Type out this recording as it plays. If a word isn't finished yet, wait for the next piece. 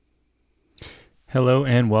Hello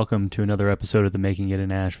and welcome to another episode of the Making It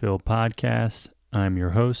in Asheville podcast. I'm your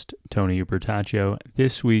host, Tony Ubertaccio.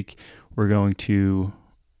 This week, we're going to,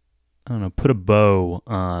 put a bow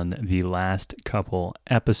on the last couple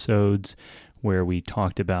episodes where we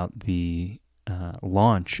talked about the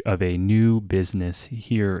launch of a new business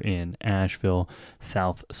here in Asheville,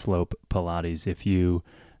 South Slope Pilates. If you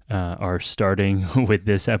are starting with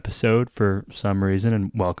this episode for some reason,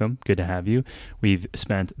 and welcome, good to have you. We've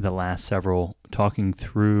spent the last several talking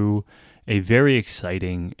through a very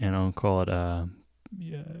exciting, and I'll call it a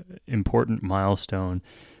important milestone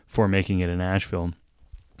for Making It in Asheville,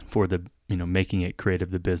 for the Making It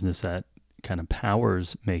Creative, the business that kind of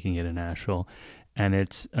powers Making It in Asheville, and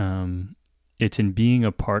it's in being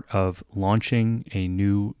a part of launching a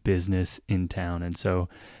new business in town. And so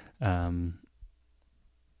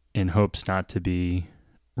in hopes not to be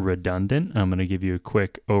redundant, I'm going to give you a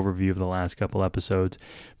quick overview of the last couple episodes,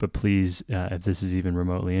 but please, if this is even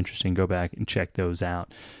remotely interesting, go back and check those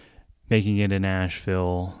out. Making It in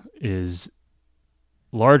Asheville is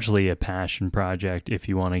largely a passion project. If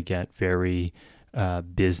you want to get very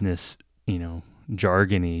business,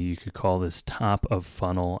 jargony, you could call this top of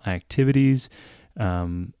funnel activities.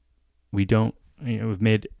 We've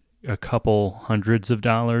made a couple hundreds of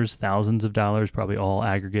dollars, thousands of dollars, probably all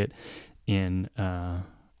aggregate in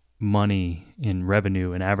money, in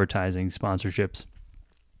revenue, and advertising sponsorships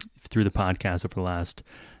through the podcast over the last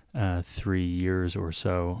 3 years or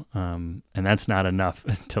so, and that's not enough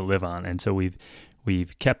to live on. And so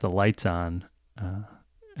we've kept the lights on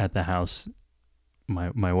at the house.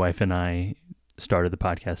 My wife and I started the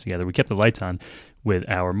podcast together. We kept the lights on with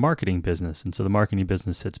our marketing business, and so the marketing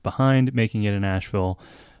business sits behind Making It in Asheville.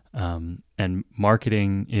 And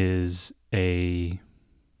marketing is a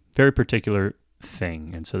very particular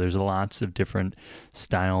thing. And so there's lots of different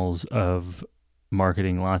styles of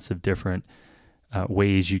marketing, lots of different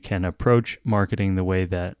ways you can approach marketing. The way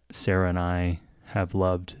that Sarah and I have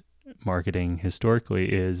loved marketing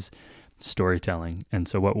historically is storytelling. And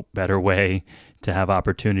so what better way to have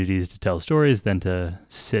opportunities to tell stories than to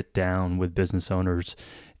sit down with business owners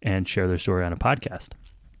and share their story on a podcast?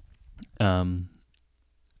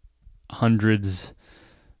 Hundreds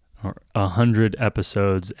or 100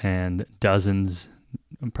 episodes and dozens,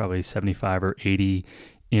 probably 75 or 80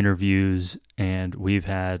 interviews, and we've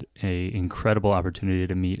had an incredible opportunity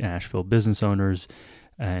to meet Asheville business owners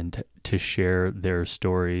and to share their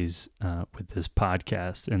stories with this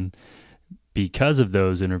podcast. And because of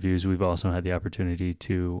those interviews, we've also had the opportunity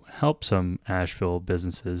to help some Asheville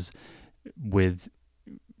businesses with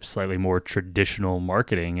slightly more traditional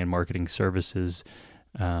marketing and marketing services.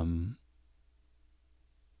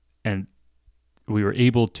 And we were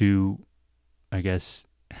able to,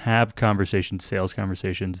 have conversations, sales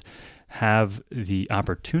conversations, have the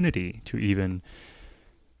opportunity to even,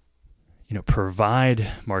 provide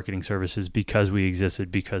marketing services because we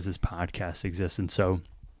existed, because this podcast exists. And so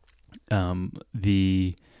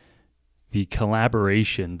the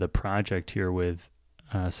collaboration, the project here with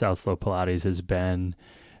South Slope Pilates has been,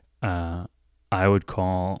 I would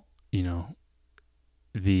call,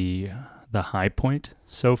 the high point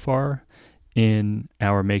so far in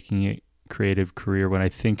our Making It Creative career. When I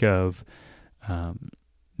think of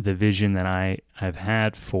the vision that I've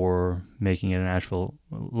had for Making It in Asheville,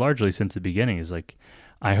 largely since the beginning, is like,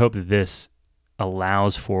 I hope that this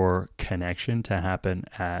allows for connection to happen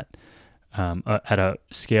at a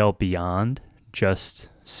scale beyond just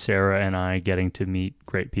Sarah and I getting to meet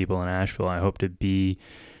great people in Asheville. I hope to be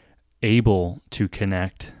able to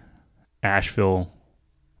connect Asheville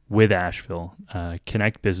with Asheville,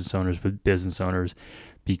 connect business owners with business owners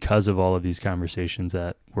because of all of these conversations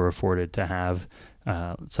that we're afforded to have,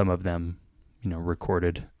 some of them,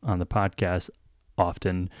 recorded on the podcast,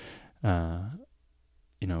 often,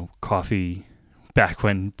 coffee back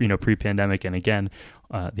when, pre-pandemic. And again,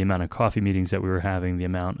 the amount of coffee meetings that we were having, the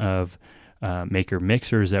amount of maker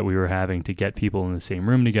mixers that we were having to get people in the same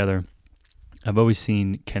room together. I've always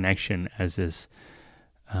seen connection as this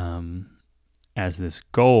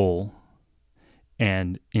goal,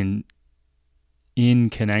 and in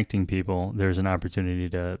connecting people, there's an opportunity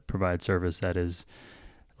to provide service that is,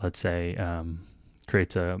 let's say,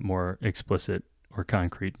 creates a more explicit or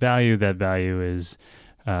concrete value. That value is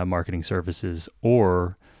marketing services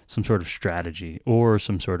or some sort of strategy or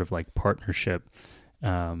some sort of like partnership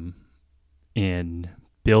in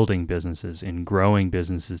building businesses, in growing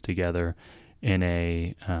businesses together in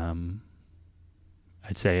a,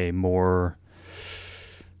 I'd say a more,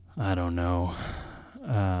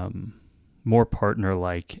 more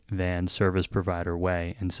partner-like than service provider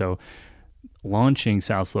way. And so launching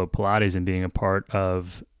South Slope Pilates and being a part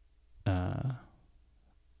of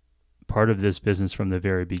part of this business from the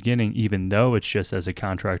very beginning, even though it's just as a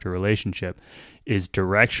contractor relationship, is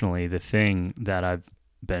directionally the thing that I've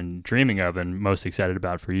been dreaming of and most excited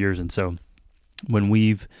about for years. And so when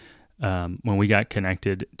we got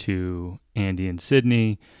connected to Andy and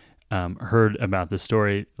Sydney, heard about the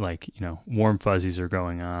story, like, warm fuzzies are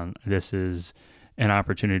going on. This is an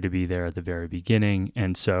opportunity to be there at the very beginning.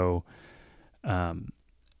 And so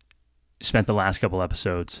spent the last couple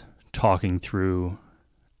episodes talking through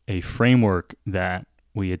a framework that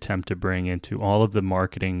we attempt to bring into all of the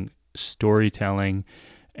marketing, storytelling,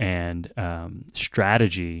 and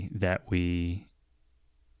strategy that we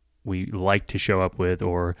like to show up with,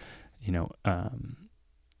 or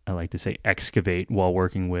I like to say excavate while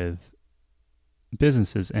working with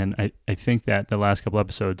businesses. And I think that the last couple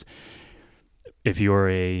episodes, if you're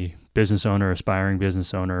a business owner, aspiring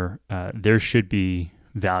business owner, there should be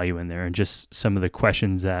value in there. And just some of the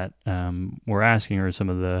questions that we're asking, or some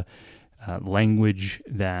of the language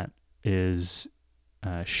that is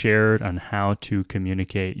shared on how to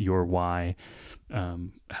communicate your why,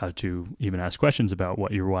 how to even ask questions about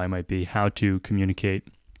what your why might be, how to communicate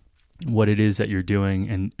what it is that you're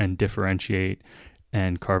doing and differentiate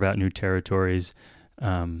and carve out new territories,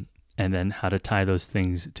 and then how to tie those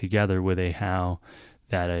things together with a how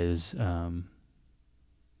that is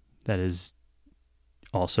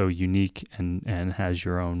also unique and has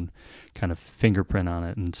your own kind of fingerprint on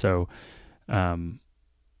it. And so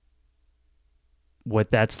what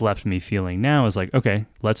that's left me feeling now is like, okay,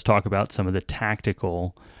 let's talk about some of the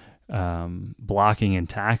tactical blocking and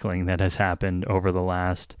tackling that has happened over the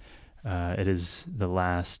last, it is the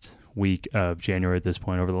last week of January at this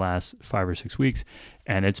point, over the last 5 or 6 weeks,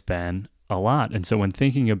 and it's been a lot. And so when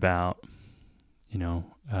thinking about,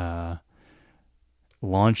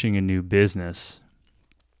 launching a new business,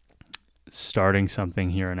 starting something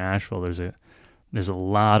here in Asheville, there's a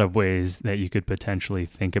lot of ways that you could potentially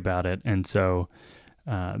think about it. And so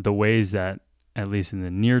the ways that, at least in the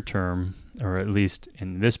near term, or at least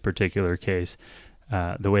in this particular case,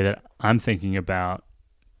 the way that I'm thinking about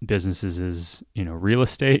businesses is, real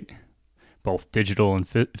estate, both digital and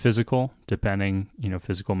physical, depending,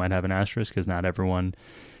 physical might have an asterisk because not everyone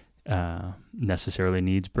necessarily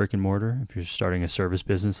needs brick and mortar. If you're starting a service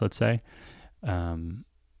business, let's say, I'm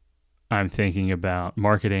thinking about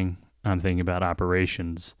marketing, I'm thinking about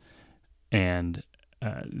operations, and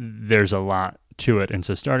there's a lot to it. And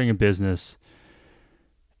so starting a business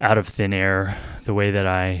out of thin air, the way that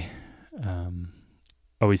I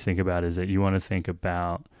always think about is that you want to think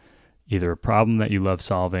about either a problem that you love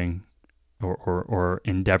solving or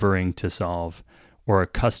endeavoring to solve, or a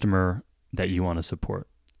customer that you want to support.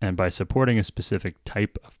 And by supporting a specific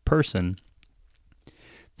type of person,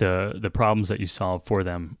 the problems that you solve for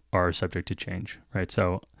them are subject to change, right?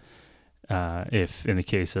 So if in the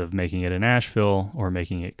case of making it in Asheville or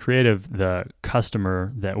making it creative, the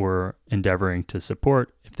customer that we're endeavoring to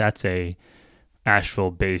support, if that's a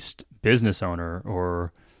Asheville-based business owner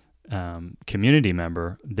or community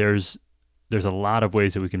member, there's a lot of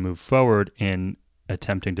ways that we can move forward in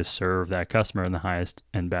attempting to serve that customer in the highest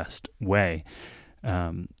and best way.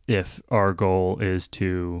 If our goal is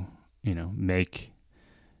to, make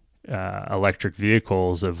electric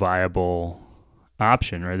vehicles a viable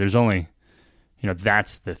option, right? There's only,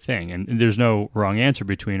 that's the thing. And there's no wrong answer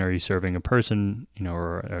between, are you serving a person,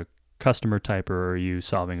 or a customer type, or are you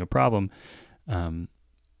solving a problem?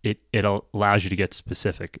 It allows you to get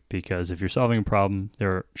specific, because if you're solving a problem,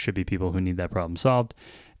 there should be people who need that problem solved.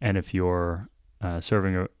 And if you're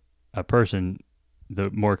serving a person, the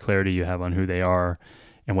more clarity you have on who they are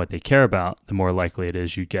and what they care about, the more likely it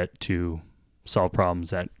is you get to solve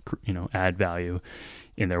problems that, add value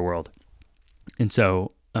in their world. And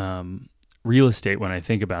so real estate, when I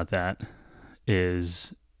think about that,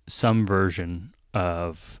 is some version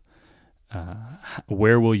of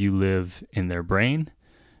where will you live in their brain,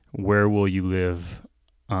 where will you live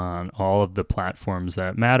on all of the platforms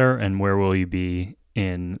that matter, and where will you be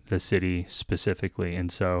in the city specifically.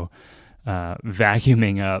 And so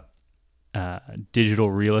vacuuming up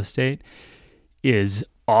digital real estate is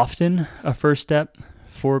often a first step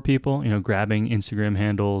for people, grabbing Instagram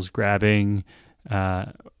handles, grabbing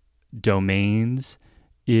domains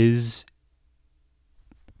is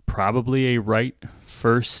probably a right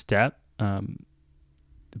first step.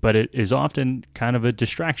 But it is often kind of a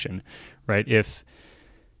distraction, right? If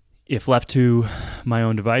left to my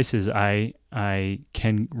own devices, I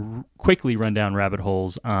can quickly run down rabbit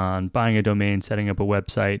holes on buying a domain, setting up a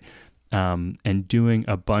website, and doing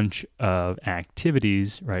a bunch of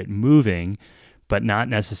activities, right? Moving, but not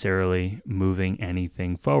necessarily moving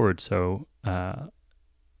anything forward. So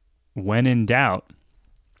when in doubt,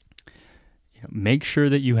 make sure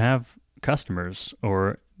that you have customers,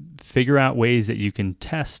 or figure out ways that you can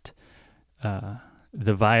test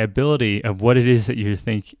the viability of what it is that you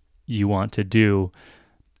think you want to do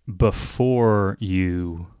before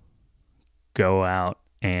you go out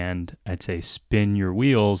and, I'd say, spin your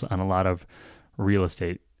wheels on a lot of real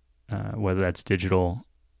estate, whether that's digital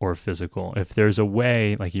or physical. If there's a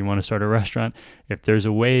way, like you want to start a restaurant, if there's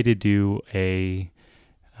a way to do a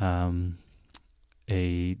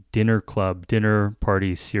dinner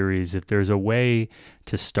party series, if there's a way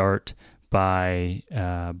to start by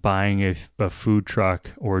buying a food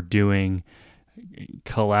truck or doing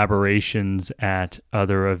collaborations at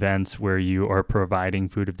other events where you are providing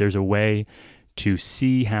food, if there's a way to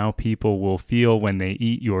see how people will feel when they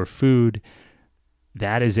eat your food,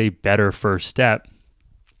 that is a better first step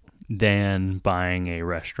than buying a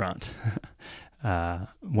restaurant.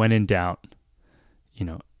 When in doubt,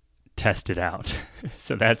 test it out.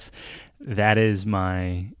 So that is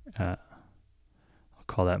my I'll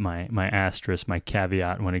call that my asterisk, my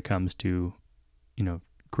caveat when it comes to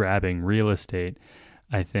grabbing real estate.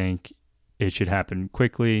 I think it should happen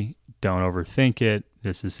quickly. Don't overthink it.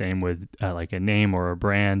 This is the same with like a name or a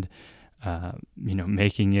brand.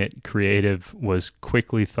 Making it creative was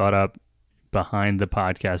quickly thought up behind the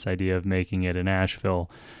podcast idea of making it in Asheville.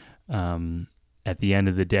 At the end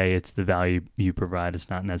of the day, it's the value you provide. It's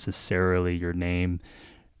not necessarily your name.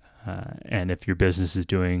 And if your business is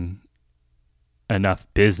doing enough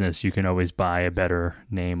business, you can always buy a better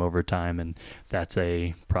name over time, and that's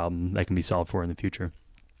a problem that can be solved for in the future.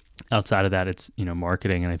 Outside of that, it's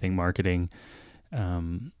marketing, and I think marketing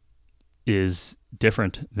is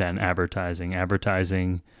different than advertising.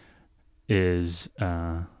 Advertising is,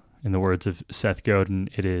 in the words of Seth Godin,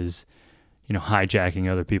 it is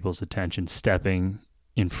hijacking other people's attention, stepping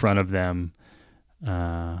in front of them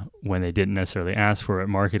when they didn't necessarily ask for it.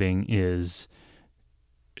 Marketing is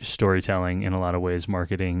storytelling in a lot of ways.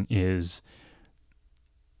 Marketing is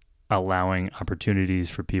allowing opportunities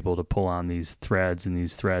for people to pull on these threads, and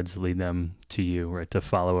these threads lead them to you, right? To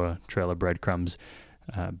follow a trail of breadcrumbs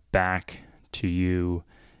back to you.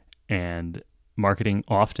 And marketing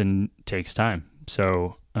often takes time.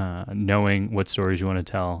 So knowing what stories you want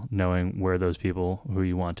to tell, knowing where those people who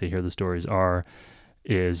you want to hear the stories are,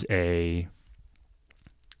 is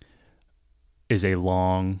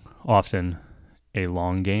often a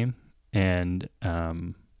long game. And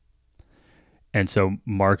so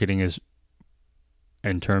marketing is,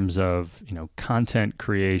 in terms of content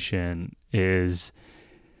creation, is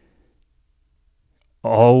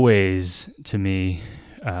always, to me,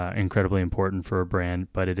 incredibly important for a brand,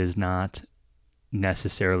 but it is not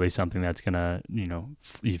necessarily something that's going to,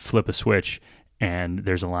 you flip a switch and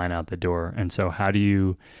there's a line out the door. And so how do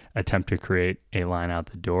you attempt to create a line out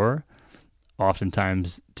the door?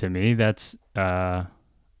 Oftentimes, to me, that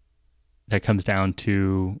comes down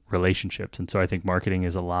to relationships. And so I think marketing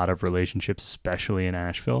is a lot of relationships, especially in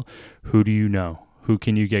Asheville. Who do you know? Who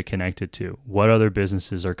can you get connected to? What other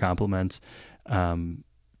businesses are complements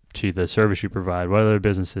to the service you provide? What other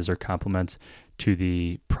businesses are complements to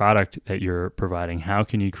the product that you're providing? How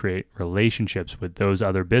can you create relationships with those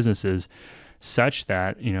other businesses such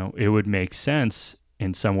that, it would make sense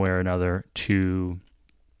in some way or another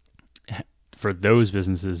for those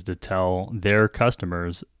businesses to tell their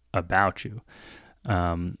customers about you.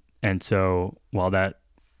 And so while that,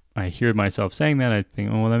 I hear myself saying that, I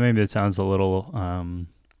think, well, maybe that sounds a little,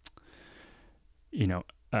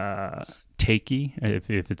 takey.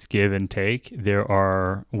 If it's give and take, there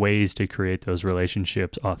are ways to create those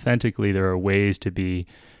relationships authentically. There are ways to be,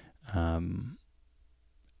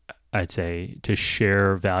 I'd say, to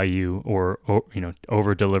share value or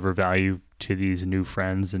over deliver value to these new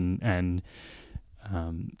friends and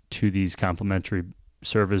to these complementary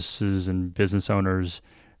services and business owners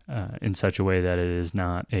in such a way that it is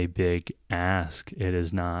not a big ask. It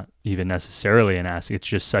is not even necessarily an ask. It's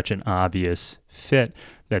just such an obvious fit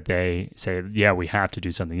that they say, yeah, we have to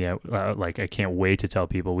do something. Yeah, like I can't wait to tell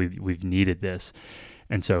people we've needed this.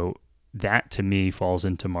 And so that, to me, falls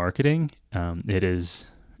into marketing. It is,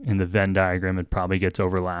 in the Venn diagram, it probably gets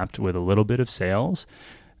overlapped with a little bit of sales,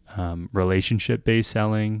 relationship-based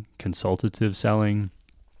selling, consultative selling.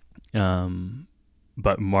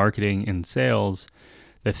 But marketing and sales,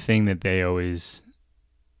 the thing that they always,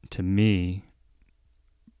 to me,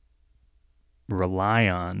 rely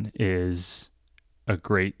on is a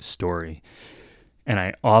great story. And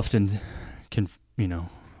I often can,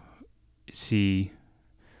 see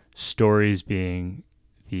stories being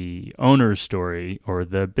the owner's story or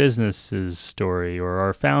the business's story or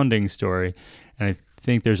our founding story. And I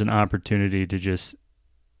think there's an opportunity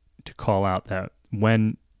to call out that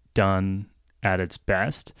when done at its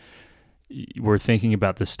best, we're thinking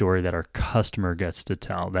about the story that our customer gets to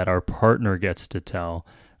tell, that our partner gets to tell.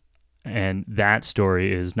 And that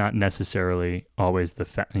story is not necessarily always the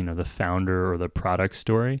founder or the product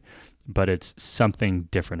story, but it's something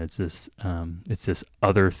different. It's this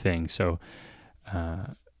other thing. So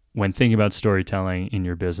when thinking about storytelling in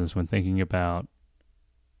your business, when thinking about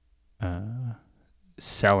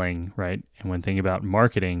selling, right, and when thinking about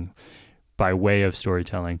marketing by way of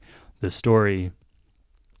storytelling, the story,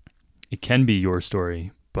 it can be your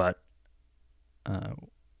story, but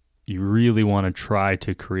you really want to try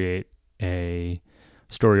to create a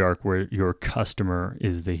story arc where your customer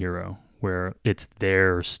is the hero, where it's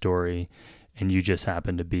their story and you just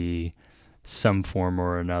happen to be some form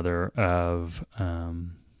or another of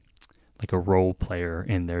like a role player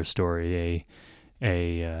in their story,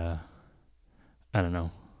 a I don't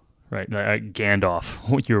know, right?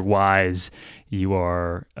 Gandalf, you're wise, you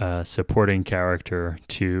are a supporting character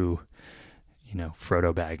to,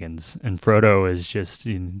 Frodo Baggins, and Frodo is just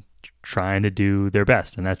trying to do their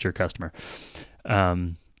best, and that's your customer.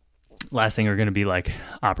 Last thing are going to be like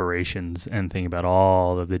operations, and think about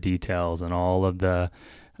all of the details and all of the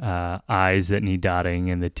I's that need dotting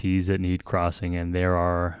and the T's that need crossing, and there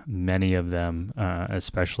are many of them,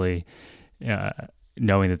 especially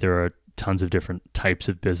knowing that there are tons of different types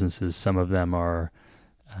of businesses. Some of them are,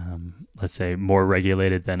 let's say, more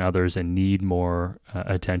regulated than others and need more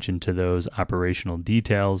attention to those operational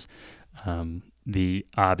details. The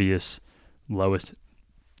obvious lowest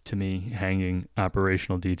to me hanging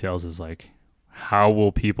operational details is like, how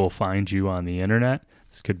will people find you on the internet?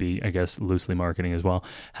 This could be, I guess, loosely marketing as well.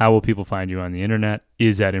 How will people find you on the internet?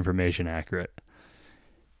 Is that information accurate?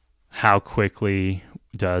 How quickly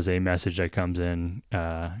does a message that comes in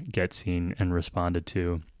get seen and responded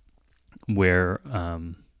to? Where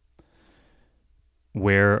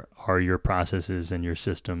are your processes and your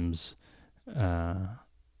systems?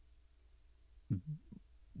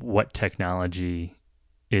 What technology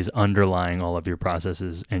is underlying all of your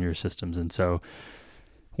processes and your systems? And so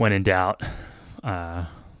when in doubt, I'm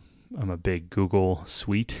a big Google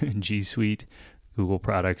Suite, G Suite, Google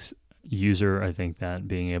products user. I think that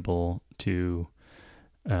being able to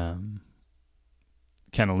kind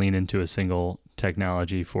of lean into a single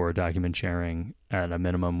technology for document sharing at a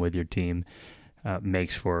minimum with your team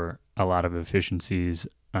makes for a lot of efficiencies.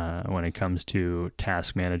 When it comes to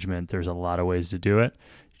task management, there's a lot of ways to do it.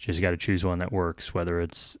 You just got to choose one that works, whether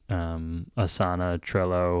it's Asana,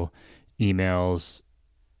 Trello, emails,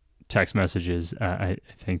 text messages. I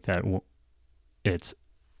think that it's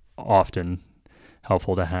often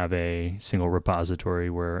helpful to have a single repository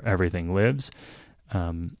where everything lives.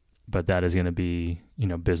 But that is going to be,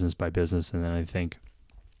 business by business. And then I think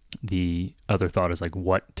the other thought is like,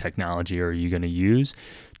 what technology are you going to use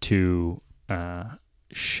to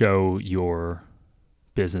show your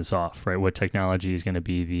business off, right? What technology is going to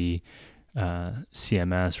be the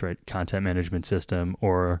CMS, right? Content management system,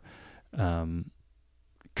 or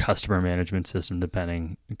customer management system,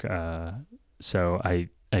 depending. So I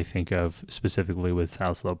think of specifically with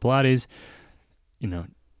South Slope Pilates,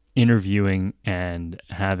 interviewing and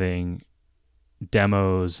having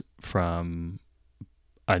demos from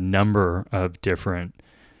a number of different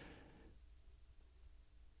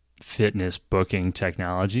fitness booking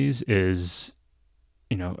technologies is,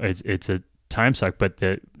 it's a time suck, but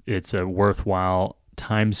it's a worthwhile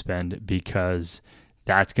time spend, because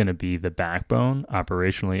that's going to be the backbone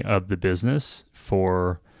operationally of the business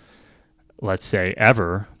for, let's say,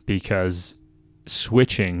 ever, because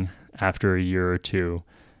switching after a year or two,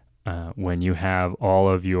 when you have all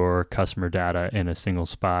of your customer data in a single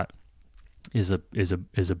spot, is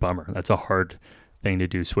a bummer. That's a hard thing to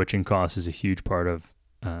do. Switching costs is a huge part of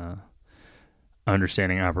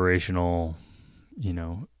understanding operational,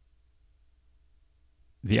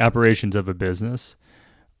 the operations of a business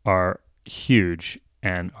are huge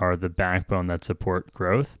and are the backbone that support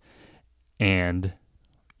growth, and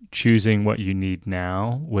choosing what you need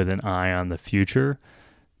now with an eye on the future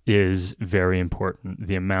is very important.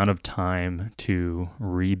 The amount of time to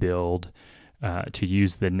rebuild, to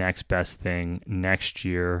use the next best thing next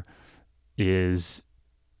year is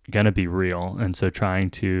going to be real. And so trying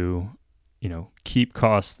to, keep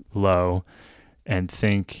costs low and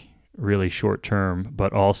think really short term,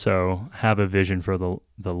 but also have a vision for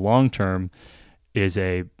the long term is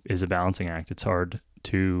a balancing act. It's hard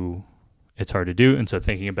to do. And so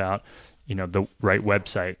thinking about, the right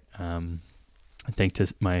website, I think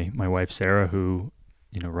to my wife, Sarah, who,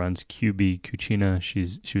 runs QB Cucina,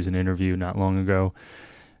 she was in an interview not long ago.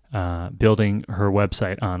 building her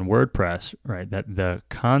website on WordPress, right? That the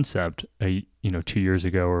concept, 2 years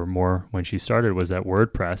ago or more when she started, was that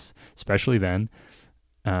WordPress, especially then,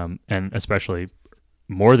 and especially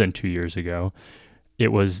more than 2 years ago,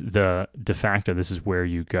 it was the de facto. This is where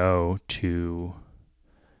you go to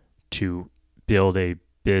build a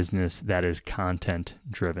business that is content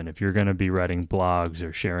driven. If you're going to be writing blogs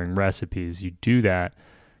or sharing recipes, you do that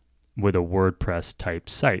with a WordPress type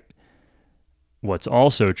site. What's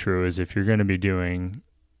also true is if you're going to be doing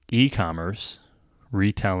e-commerce,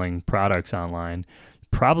 retailing products online, you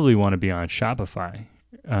probably want to be on Shopify.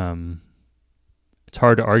 It's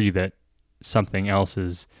hard to argue that something else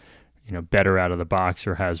is, better out of the box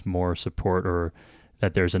or has more support, or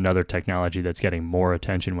that there's another technology that's getting more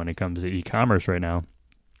attention when it comes to e-commerce right now.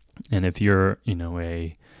 And if you're,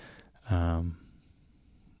 I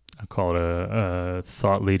call it a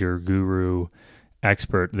thought leader, guru,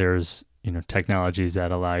 expert, there's, technologies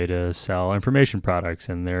that allow you to sell information products.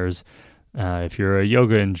 And there's, if you're a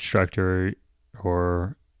yoga instructor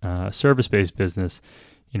or a service-based business,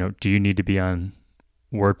 do you need to be on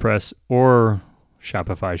WordPress or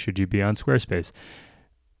Shopify? Should you be on Squarespace?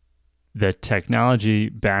 The technology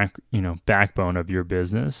backbone of your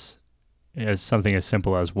business, as something as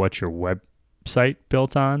simple as what's your website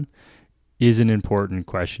built on, is an important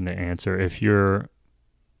question to answer. If you're,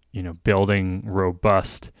 building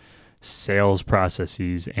robust sales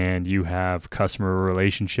processes and you have customer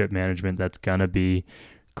relationship management that's going to be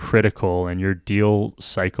critical, and your deal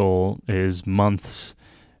cycle is months,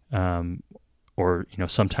 or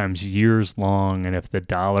sometimes years long, and if the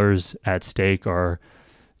dollars at stake are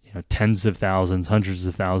tens of thousands, hundreds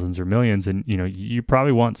of thousands, or millions, and you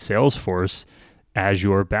probably want Salesforce as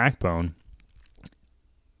your backbone,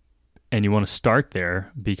 and you want to start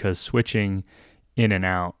there, because switching in and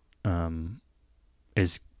out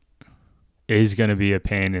is going to be a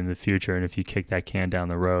pain in the future. And if you kick that can down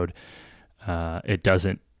the road, it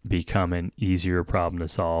doesn't become an easier problem to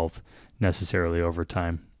solve necessarily over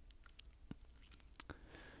time.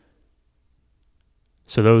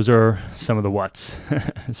 So those are some of the what's.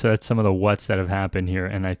 So that's some of the what's that have happened here.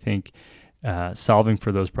 And I think solving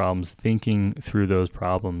for those problems, thinking through those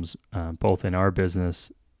problems, both in our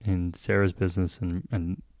business, in Sarah's business,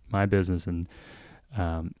 and my business, and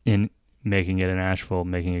in making it in Asheville,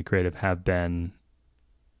 making it creative, have been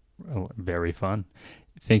very fun.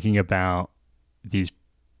 Thinking about these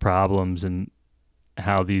problems and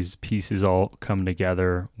how these pieces all come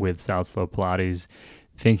together with South Slope Pilates,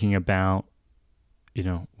 thinking about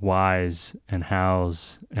whys and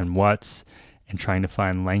hows and whats, and trying to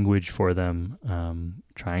find language for them,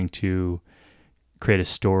 trying to create a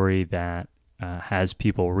story that has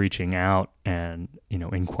people reaching out and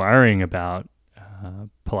inquiring about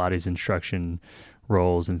Pilates instruction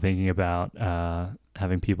roles, and thinking about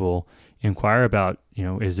having people inquire about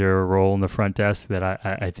is there a role in the front desk that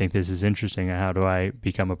I think this is interesting, and how do I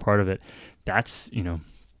become a part of it? That's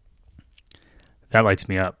that lights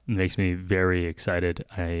me up, makes me very excited.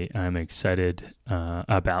 I'm excited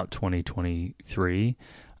about 2023.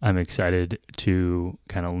 I'm excited to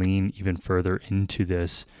kind of lean even further into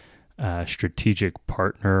this strategic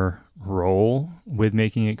partner role with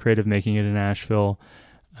Making It Creative, Making It in Asheville.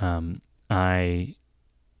 I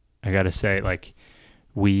got to say,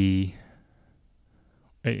 with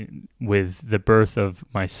the birth of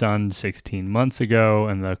my son 16 months ago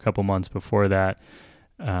and the couple months before that,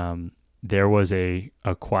 there was a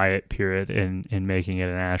quiet period in Making It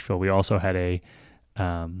in Asheville. We also had a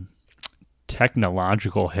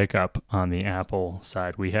technological hiccup on the Apple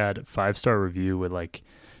side. We had a 5-star review with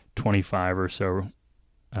 25 or so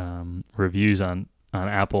reviews on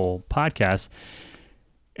Apple Podcasts,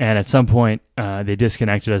 and at some point they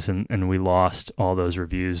disconnected us, and we lost all those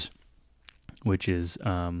reviews, which is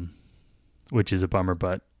a bummer.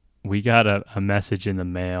 But we got a message in the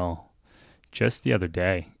mail just the other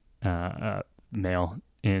day, mail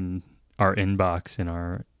in our inbox, in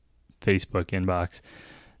our Facebook inbox,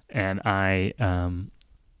 and I'm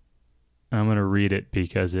gonna read it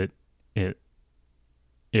because it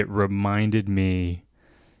reminded me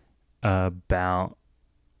about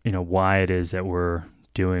why it is that we're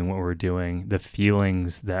doing what we're doing, the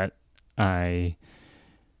feelings that I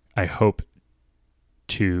hope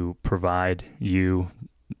to provide you,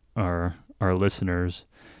 our listeners.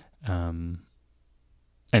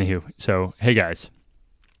 Anywho, so hey guys,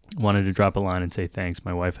 wanted to drop a line and say thanks.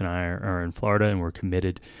 My wife and I are in Florida, and we're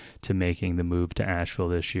committed to making the move to Asheville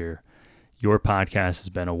this year. Your podcast has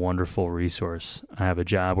been a wonderful resource. I have a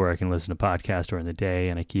job where I can listen to podcasts during the day,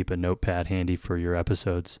 and I keep a notepad handy for your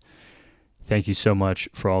episodes. Thank you so much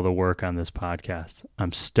for all the work on this podcast.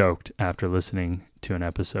 I'm stoked after listening to an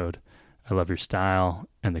episode. I love your style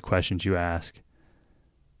and the questions you ask.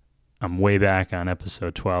 I'm way back on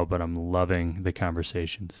episode 12, but I'm loving the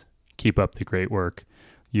conversations. Keep up the great work.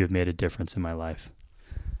 You have made a difference in my life.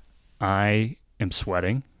 I am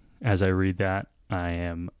sweating as I read that. I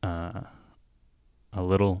am a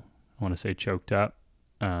little, I want to say, choked up.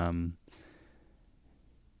 Haven't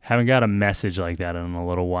got a message like that in a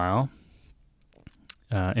little while.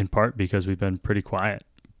 In part because we've been pretty quiet,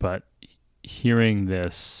 but hearing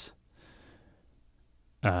this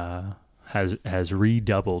has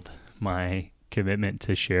redoubled my commitment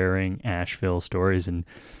to sharing Asheville stories and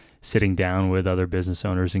sitting down with other business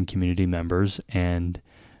owners and community members, and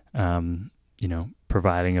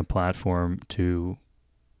providing a platform to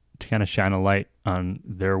kind of shine a light on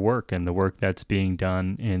their work and the work that's being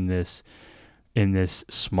done in this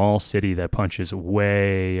small city that punches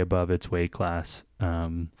way above its weight class,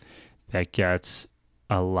 that gets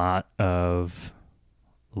a lot of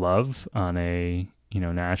love on a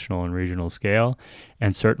national and regional scale,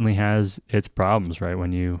 and certainly has its problems. Right,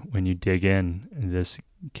 when you dig in, this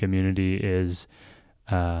community is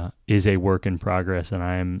a work in progress, and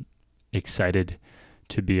I am excited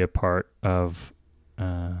to be a part of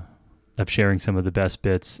sharing some of the best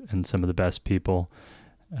bits and some of the best people.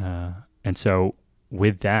 And so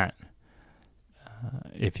with that,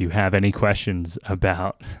 if you have any questions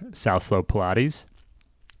about South Slope Pilates,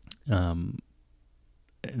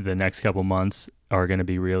 the next couple months are going to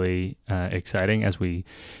be really exciting as we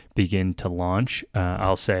begin to launch.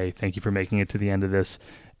 I'll say thank you for making it to the end of this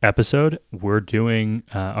episode. We're doing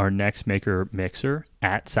our next Maker Mixer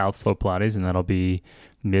at South Slope Pilates, and that'll be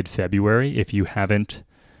mid-February. If you haven't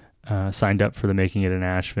signed up for the Making It in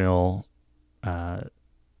Asheville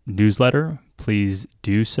newsletter, please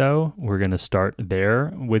do so. We're going to start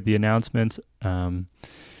there with the announcements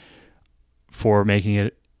for Making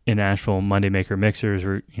It in Asheville Monday Maker Mixers.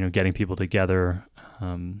 We're getting people together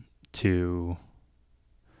to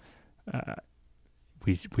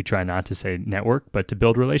we try not to say network, but to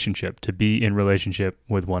build relationship, to be in relationship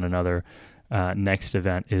with one another. Next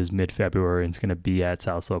event is mid-February, and it's going to be at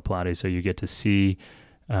South Slope Pilates, so you get to see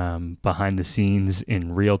behind the scenes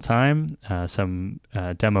in real time. Some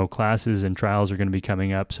demo classes and trials are going to be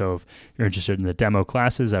coming up. So if you're interested in the demo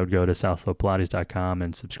classes, I would go to southslopepilates.com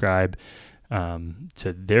and subscribe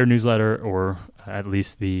to their newsletter, or at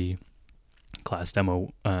least the class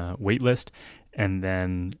demo wait list. And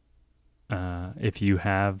then if you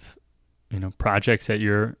have projects that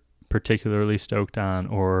you're particularly stoked on,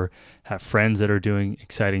 or have friends that are doing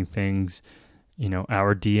exciting things,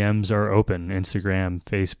 our DMs are open. Instagram,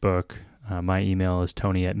 Facebook. My email is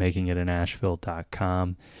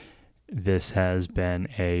tony@makingitinasheville.com. This has been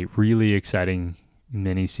a really exciting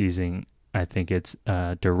mini season. I think it's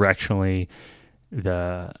directionally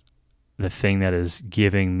the thing that is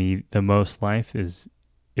giving me the most life is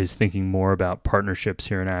thinking more about partnerships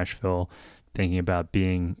here in Asheville, thinking about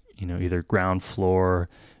being either ground floor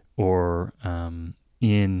or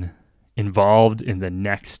involved in the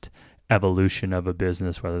next evolution of a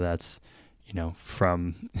business, whether that's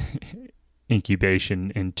from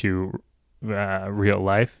incubation into real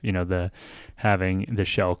life, the having the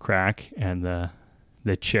shell crack and the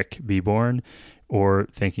chick be born, or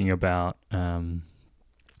thinking about another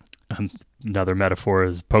metaphor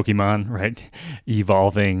is Pokemon, right?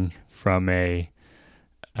 Evolving from a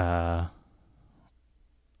I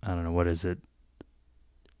don't know, what is it?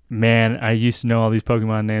 Man, I used to know all these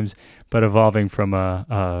Pokemon names, but evolving from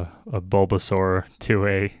a Bulbasaur to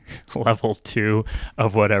a level 2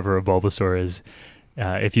 of whatever a Bulbasaur is.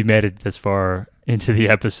 If you made it this far into the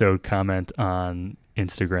episode, comment on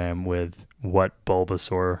Instagram with what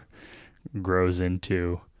Bulbasaur grows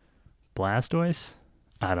into. Blastoise?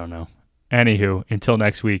 I don't know. Anywho, until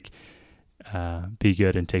next week, be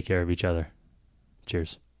good and take care of each other.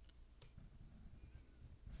 Cheers.